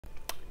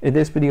In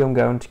this video, I'm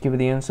going to give you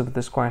the answer of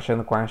this question.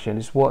 The question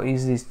is, what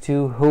is this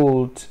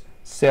two-hulled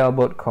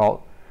sailboat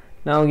called?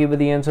 Now I'll give you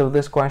the answer of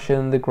this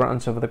question. The correct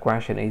answer for the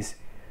question is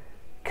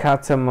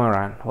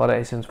catamaran. What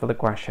is the answer for the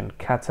question?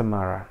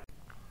 Catamaran.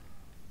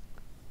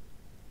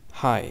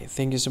 Hi,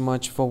 thank you so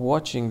much for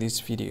watching this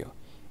video.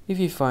 If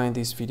you find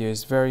this video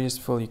is very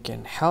useful, you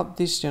can help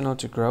this channel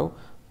to grow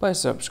by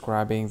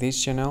subscribing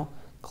this channel.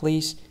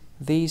 Please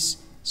this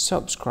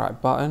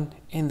subscribe button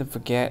and don't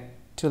forget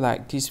to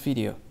like this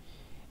video.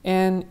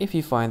 And if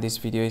you find this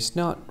video is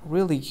not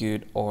really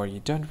good, or you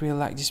don't really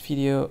like this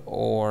video,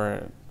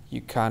 or you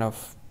kind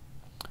of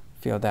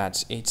feel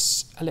that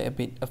it's a little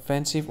bit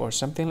offensive or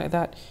something like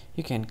that,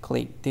 you can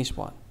click this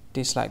one,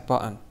 dislike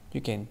button.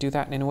 You can do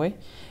that anyway.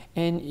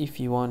 And if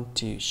you want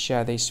to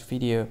share this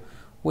video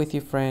with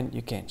your friend,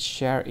 you can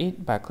share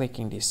it by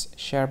clicking this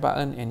share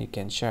button, and you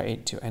can share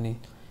it to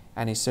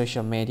any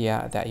social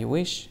media that you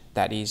wish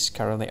that is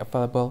currently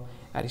available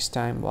at this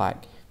time,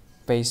 like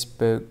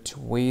Facebook,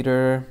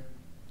 Twitter,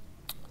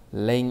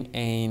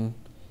 LinkedIn,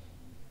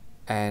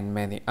 and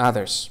many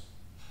others,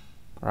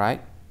 right?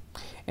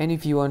 And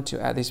if you want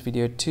to add this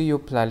video to your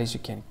playlist, you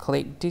can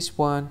click this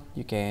one.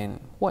 You can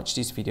watch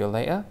this video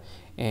later,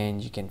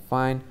 and you can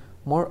find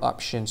more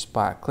options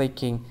by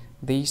clicking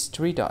these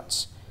three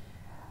dots.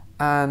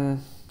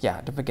 And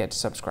yeah, don't forget to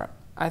subscribe.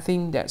 I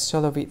think that's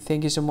all of it.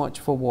 Thank you so much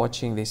for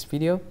watching this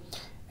video,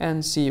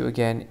 and see you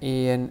again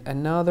in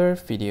another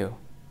video.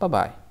 Bye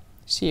bye.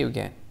 See you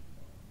again.